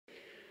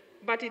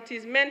but it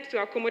is meant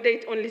to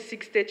accommodate only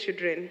 60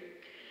 children.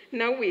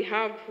 Now we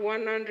have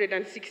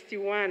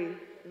 161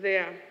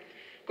 there.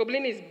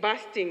 Koblin is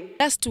bursting.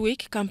 Last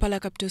week, Kampala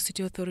Capital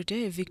City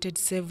Authority evicted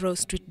several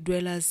street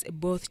dwellers,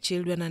 both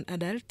children and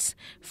adults,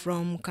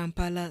 from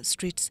Kampala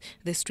streets.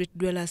 The street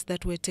dwellers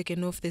that were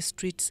taken off the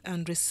streets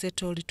and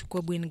resettled to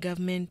Koblin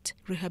Government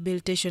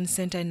Rehabilitation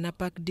Center in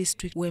Napak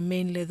district were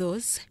mainly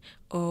those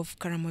of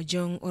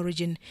Karamoja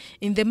origin.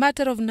 In the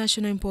matter of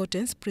national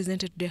importance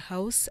presented to the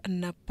House,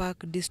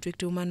 Napak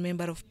District Woman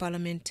Member of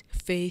Parliament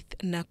Faith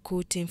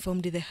Nakut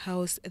informed the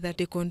House that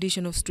the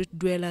condition of street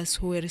dwellers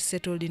who were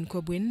resettled in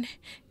Koblin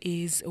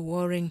is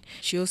worrying.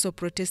 She also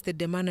protested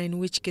the manner in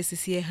which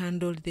KCCA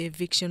handled the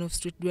eviction of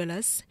street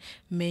dwellers,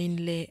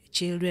 mainly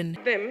children.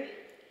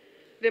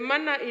 The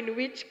manner in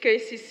which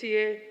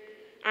KCCA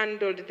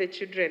handled the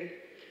children,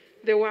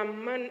 they were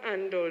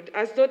manhandled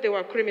as though they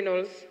were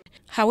criminals.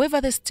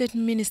 However, the State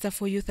Minister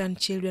for Youth and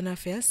Children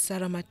Affairs,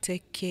 Sarah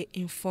Mateke,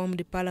 informed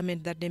the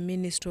Parliament that the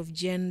Ministry of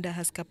Gender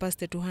has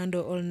capacity to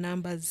handle all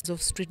numbers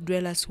of street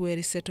dwellers who were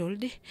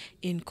resettled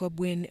in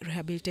Koblin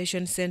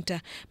Rehabilitation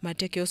Center.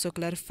 Mateke also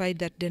clarified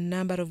that the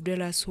number of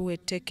dwellers who were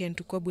taken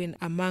to Koblin,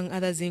 among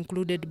others,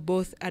 included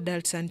both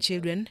adults and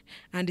children,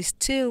 and is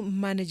still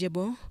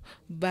manageable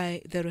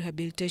by the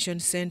Rehabilitation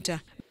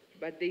Center.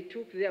 But they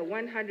took there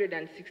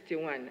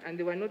 161, and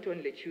they were not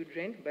only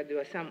children, but there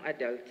were some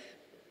adults.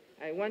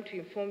 I want to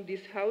inform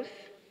this House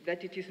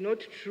that it is not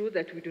true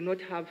that we do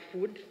not have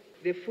food.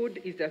 The food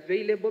is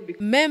available.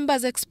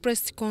 Members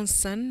expressed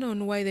concern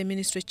on why the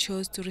ministry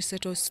chose to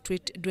resettle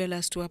street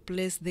dwellers to a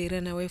place they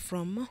ran away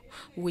from,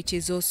 which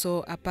is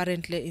also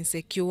apparently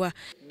insecure.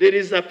 There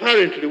is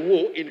apparently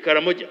war in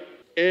Karamoja,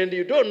 and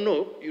you don't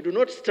know, you do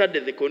not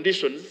study the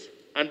conditions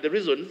and the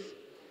reasons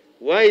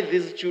why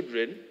these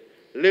children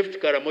left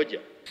Karamoja.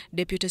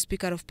 Deputy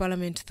Speaker of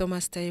Parliament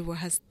Thomas Taiwo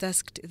has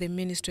tasked the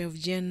Ministry of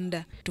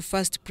Gender to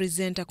first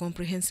present a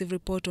comprehensive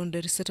report on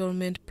the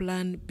resettlement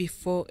plan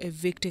before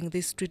evicting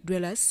these street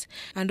dwellers,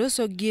 and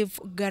also give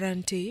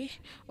guarantee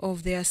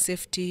of their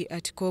safety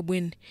at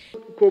Koblin.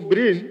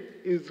 Koblin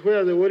is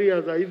where the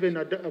warriors are even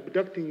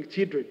abducting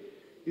children.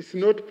 It's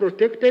not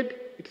protected.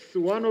 It's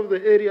one of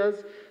the areas.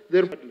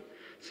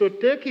 So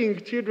taking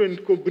children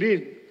to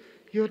Koblin,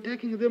 you're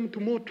taking them to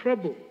more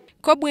trouble.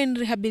 Koblin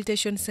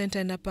Rehabilitation Center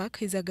in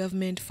Napak is a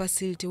government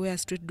facility where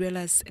street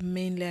dwellers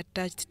mainly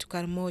attached to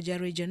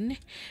Karamoja region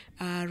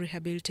are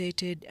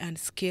rehabilitated and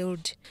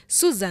skilled.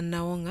 Susan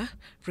Naonga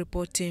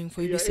reporting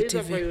for UBC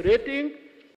TV. Violating